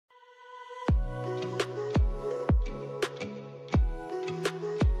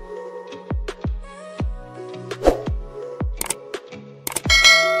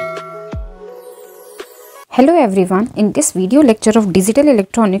Hello everyone, in this video lecture of digital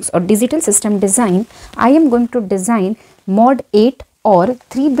electronics or digital system design, I am going to design MOD-8 or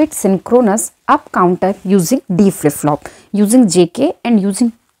 3-bit synchronous up counter using D flip-flop, using JK and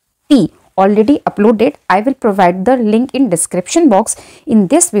using T. Already uploaded. I will provide the link in description box. In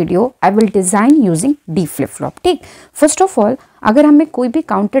this video, I will design using D flip-flop. ठीक, first of all अगर हमें कोई भी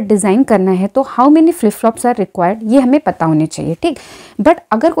counter design करना है तो how many flip flops are required ये हमें पता होने चाहिए. ठीक, बट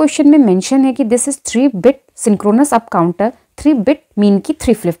अगर क्वेश्चन में मेंशन है कि this is 3-bit synchronous up counter, 3-bit mean की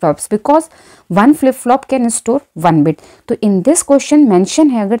 3 flip flops because 1 flip flop can store 1 bit. तो इन दिस क्वेश्चन मेंशन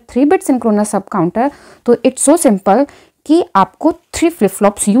है अगर 3-bit सिंक्रोनस अप काउंटर तो इट्स सो सिंपल कि आपको 3 फ्लिप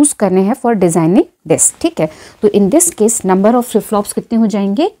फ्लॉप्स यूज करने हैं फॉर डिजाइनिंग दिस. ठीक है, तो in this case number of flip flops कितने हो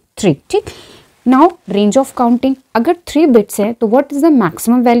जाएंगे 3. ठीक, नाउ रेंज ऑफ काउंटिंग अगर 3 बिट्स है तो what is the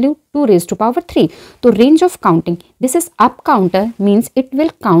maximum value 2 raised to power 3. तो range of counting this is up counter means it will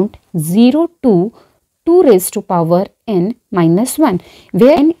count 0 to 2 raised to power n minus 1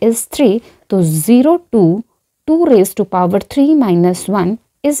 where n is 3. तो 0 to 2 raised to power 3 minus 1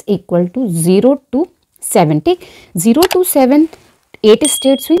 is equal to 0 to 7. ठीक, 0 to 7 8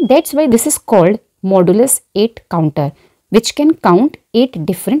 states हुई. That's why this is called modulus 8 counter which can count 8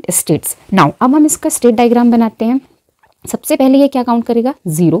 different states. Now अब हम इसका state diagram बनाते हैं. सबसे पहले ये क्या काउंट करेगा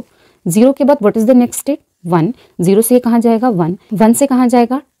 0. 0 के बाद what is the next state 1. 0 से ये कहाँ जाएगा 1. 1 से कहाँ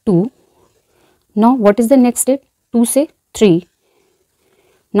जाएगा 2. Now what is the next state 2 से 3.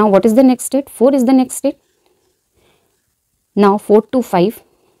 Now what is the next state 4 is the next state. Now 4 to 5.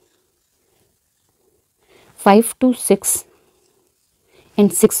 5 to 6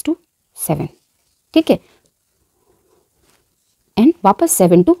 and 6 to 7. ठीक है, एंड वापस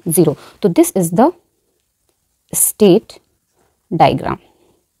 7 to 0. तो this is the state diagram.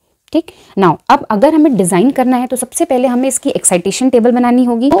 ठीक, नाउ अब अगर हमें डिजाइन करना है तो सबसे पहले हमें इसकी एक्साइटेशन टेबल बनानी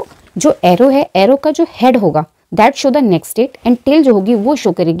होगी. तो जो एरो है, एरो का जो हेड होगा that show the next state and tell जो होगी वो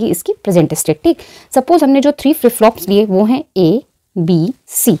शो करेगी इसकी प्रेजेंट स्टेट. ठीक, सपोज हमने जो 3 फ्लिप फ्लॉप्स लिए वो हैं A, B,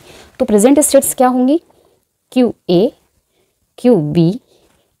 C. तो प्रेजेंट स्टेट्स क्या होंगी QA, QB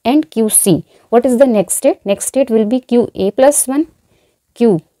and QC. What is the next state? Next state will be QA plus 1,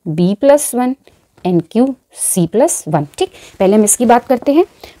 QB plus 1 and QC plus 1. ठीक, पहले हम इसकी बात करते हैं.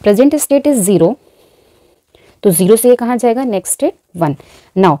 Present state is 0. तो 0 से ये कहाँ जाएगा next state 1.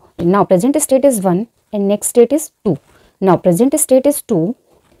 Now present state is 1 and next state is 2. Now present state is 2,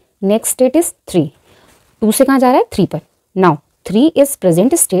 next state is 3. 2 से कहाँ जा रहा है 3 पर. Now 3 is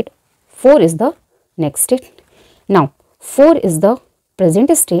present state, 4 is the next state. Now 4 is the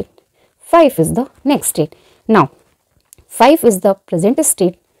present state, 5 is the next state. Now 5 is the present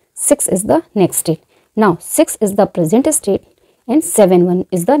state, 6 is the next state. Now 6 is the present state and 7 1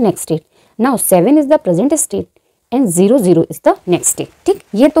 is the next state. Now 7 is the present state and 0 0 is the next state. ठीक,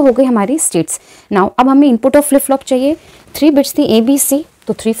 ये तो हो गई हमारी states. Now अब हमें input of flip flop चाहिए. 3 bits थी A B C,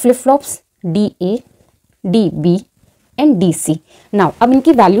 तो 3 flip flops D A, D B and DC. Now अब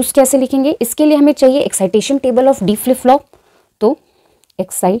इनकी वैल्यूज कैसे लिखेंगे, इसके लिए हमें चाहिए excitation table of D flip flop. तो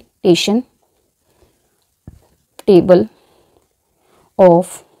excitation table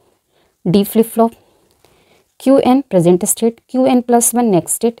of D flip flop QN present state, QN plus 1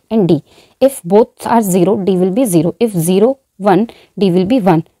 next state and D. If both are 0 D will be 0. If 0 1 D will be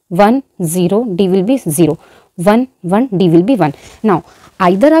 1. 1 0 D will be 0. 1 1 D will be 1. Now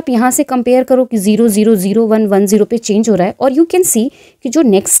either आप यहाँ से compare करो कि 0 0 0 1 1 0 पे change हो रहा है, और यू कैन सी कि जो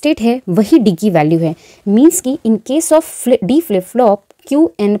नेक्स्ट स्टेट है वही डी की वैल्यू है. मीन्स कि in case of D flip flop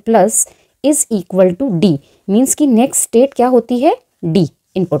QN plus is equal to D. Means कि नेक्स्ट स्टेट क्या होती है D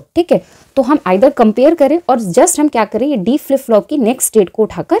इनपुट. ठीक है, तो हम आइदर कंपेयर करें और जस्ट हम क्या करें ये डी फ्लिप फ्लॉप की नेक्स्ट स्टेट को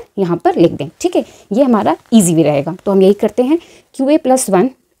उठाकर यहाँ पर लिख दें. ठीक है, ये हमारा ईजी भी रहेगा. तो हम यही करते हैं. QA प्लस 1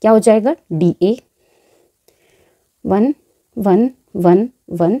 क्या हो जाएगा DA 1 1 1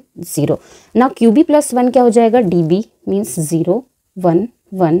 1 0. ना QB प्लस 1 क्या हो जाएगा DB मीन्स 0 1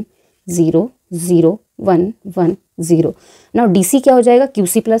 1 0 0 1 1 0. ना DC क्या हो जाएगा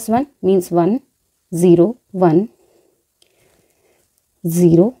QC प्लस 1 मीन्स 1 0 1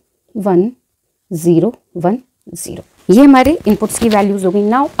 0 1 0 1 0. ये हमारे इनपुट्स की वैल्यूज हो गई.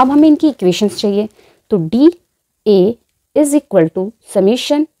 नाउ अब हमें इनकी इक्वेशंस चाहिए. तो DA is equal to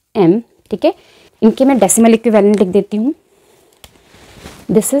summation M. ठीक है, इनके मैं डेसिमल इक्विवेलेंट लिख देती हूँ.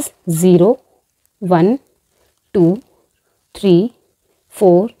 This is 0 1 2 3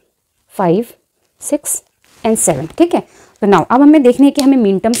 4 5 6 and 7. ठीक है, तो नाउ अब हमें देखने हैं कि हमें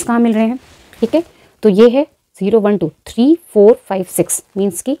मीन टर्म्स कहाँ मिल रहे हैं. ठीक है, तो ये है 0 1 2 3 4 5 6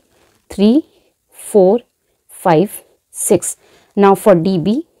 मीन्स की 3 4 5 6. Now for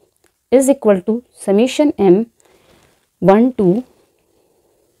DB is equal to summation M 1 2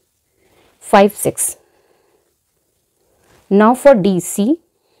 5 6. Now for DC,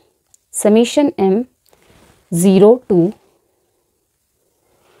 summation m 0 to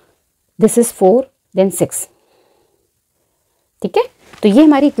this is 4 then 6, ठीक है। तो ये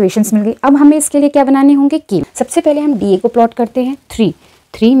हमारी इक्वेशंस मिल गई। अब हमें इसके लिए क्या बनाने होंगे, के। सबसे पहले हम DA को प्लॉट करते हैं।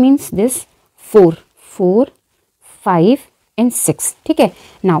 3 मीन्स दिस 4 5 एंड 6, ठीक है।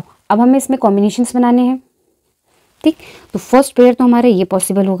 नाउ अब हमें इसमें कॉम्बिनेशंस बनाने हैं, ठीक। तो फर्स्ट पेयर तो हमारा ये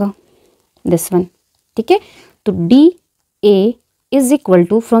पॉसिबल होगा, दिस वन, ठीक है। तो DA is equal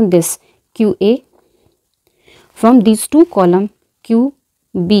to from this QA from this two column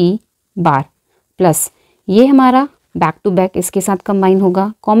QB bar plus ये हमारा बैक टू बैक इसके साथ कंबाइन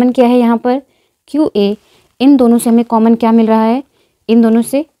होगा। कॉमन क्या है यहाँ पर, QA। इन दोनों से हमें कॉमन क्या मिल रहा है, इन दोनों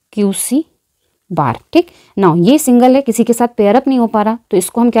से QC बार, ठीक। नाउ ये सिंगल है, किसी के साथ पेयर अप नहीं हो पा रहा, तो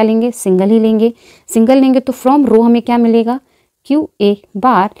इसको हम क्या लेंगे, सिंगल ही लेंगे। सिंगल लेंगे तो फ्रॉम रो हमें क्या मिलेगा, QA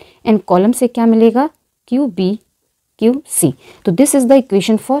बार, एंड कॉलम से क्या मिलेगा, QB QC। तो this is the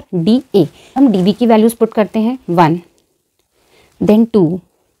equation for DA। हम DB की वैल्यूज पुट करते हैं, 1 देन 2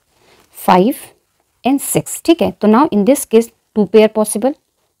 5 एंड 6, ठीक है। तो now in this case 2 pair possible,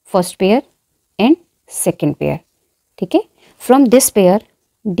 first pair and second pair, ठीक है। From this pair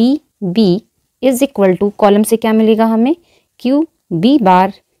DB is equal to, column से क्या मिलेगा हमें, QB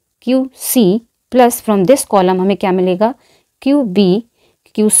bar QC plus from this column हमें क्या मिलेगा, QB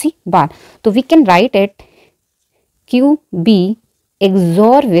QC बार। तो we can write eight QB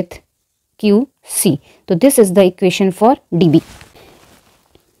XOR with QC। तो this is the equation for DB।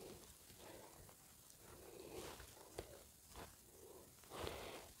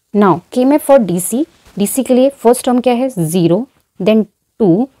 Now के में फॉर DC, DC के लिए फर्स्ट टर्म क्या है, 0 देन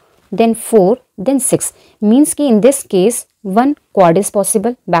 2 then 4 then 6, means कि in this case one quad is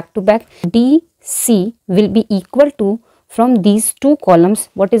possible back to back। DC will be equal to from these two columns,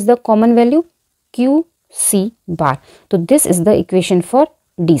 what is the common value, QC bar। तो this is the equation for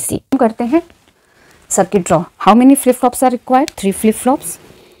DC। हम करते हैं circuit draw। how many flip flops are required, 3 flip flops,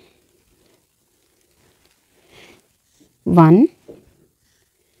 1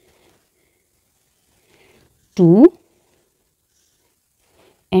 2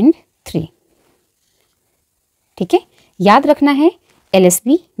 and 3, ठीक है। याद रखना है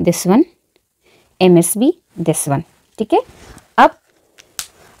LSB this one, MSB this one, ठीक है। अब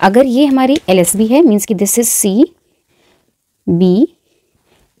अगर ये हमारी LSB है, मीन्स कि this is C B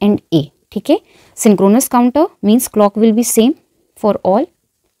and A, ठीक है। Synchronous counter means clock will be same for all.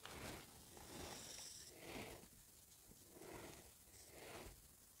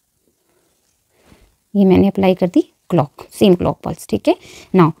 ये मैंने अप्लाई कर दी क्लॉक, सेम क्लॉक पल्स, ठीक है।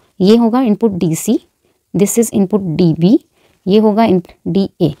 नाउ ये होगा input DC, this is input DB, ये होगा इनपुट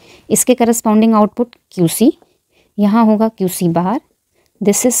DA, इसके करस्पॉन्डिंग आउटपुट QC, यहाँ होगा QC bar,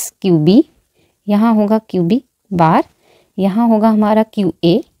 this is QB, यहाँ होगा QB बार, यहाँ होगा हमारा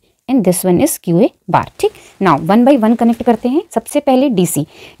QA and this one is QA बार, ठीक। नाउ 1 by 1 कनेक्ट करते हैं। सबसे पहले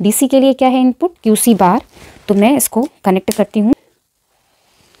DC के लिए क्या है इनपुट, QC बार, तो मैं इसको कनेक्ट करती हूँ,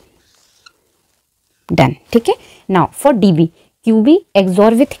 डन, ठीक है। Now for DB, QB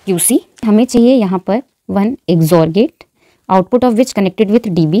XOR with QC, हमें चाहिए यहाँ पर 1 XOR gate, output of which connected with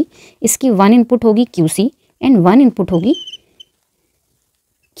DB, इसकी 1 इनपुट होगी QC एंड 1 इनपुट होगी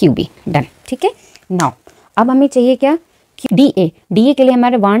QB, डन, ठीक है। नाउ अब हमें चाहिए क्या, DA के लिए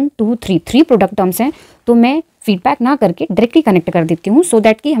हमारे 1 2 3 प्रोडक्ट टर्म्स हैं, तो मैं फीडबैक ना करके डायरेक्टली कनेक्ट कर देती हूँ सो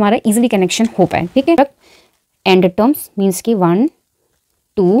दैट कि हमारा इजीली कनेक्शन हो पाए, ठीक है। एंड टर्म्स मीन्स कि 1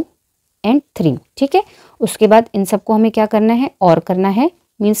 2 एंड 3, ठीक है। उसके बाद इन सबको हमें क्या करना है, और करना है,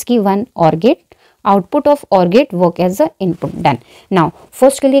 मीन्स कि 1 और गेट, आउटपुट ऑफ और get work as a input, done. Now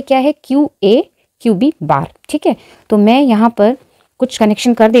first के लिए क्या है, QA QB बार, ठीक है। तो मैं यहाँ पर कुछ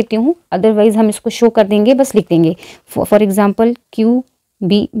कनेक्शन कर देती हूँ, अदरवाइज हम इसको शो कर देंगे, बस लिख देंगे फॉर एग्जाम्पल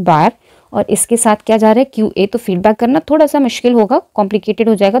QB बार, और इसके साथ क्या जा रहा है QA। तो फीडबैक करना थोड़ा सा मुश्किल होगा, कॉम्प्लिकेटेड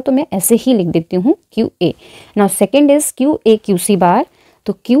हो जाएगा, तो मैं ऐसे ही लिख देती हूँ QA। Now second is QA QC बार,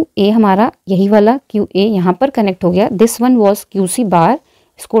 तो QA हमारा यही वाला QA यहाँ पर कनेक्ट हो गया, दिस वन वॉज QC बार,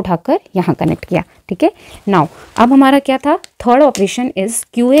 इसको उठाकर यहाँ कनेक्ट किया, ठीक है। नाउ अब हमारा क्या था, third operation is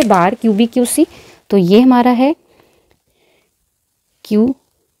QA bar QB QC, तो ये हमारा है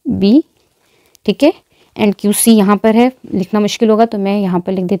QB, ठीक है, एंड QC यहाँ पर है, लिखना मुश्किल होगा तो मैं यहाँ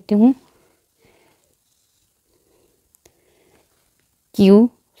पर लिख देती हूँ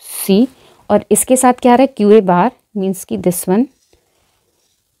QC, और इसके साथ क्या आ रहा है QA बार, मीन्स कि दिस वन,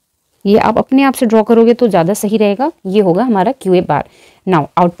 ये आप अपने आप से ड्रॉ करोगे तो ज़्यादा सही रहेगा, ये होगा हमारा QA bar. Now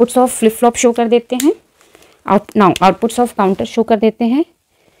outputs of flip flop show कर देते हैं, now outputs of counter show कर देते हैं,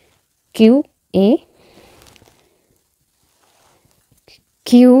 QA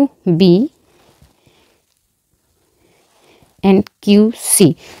QB and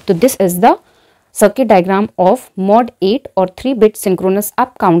QC. So this is the circuit diagram of mod 8 or 3-bit synchronous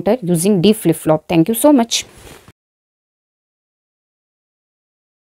up counter using D flip-flop. Thank you so much.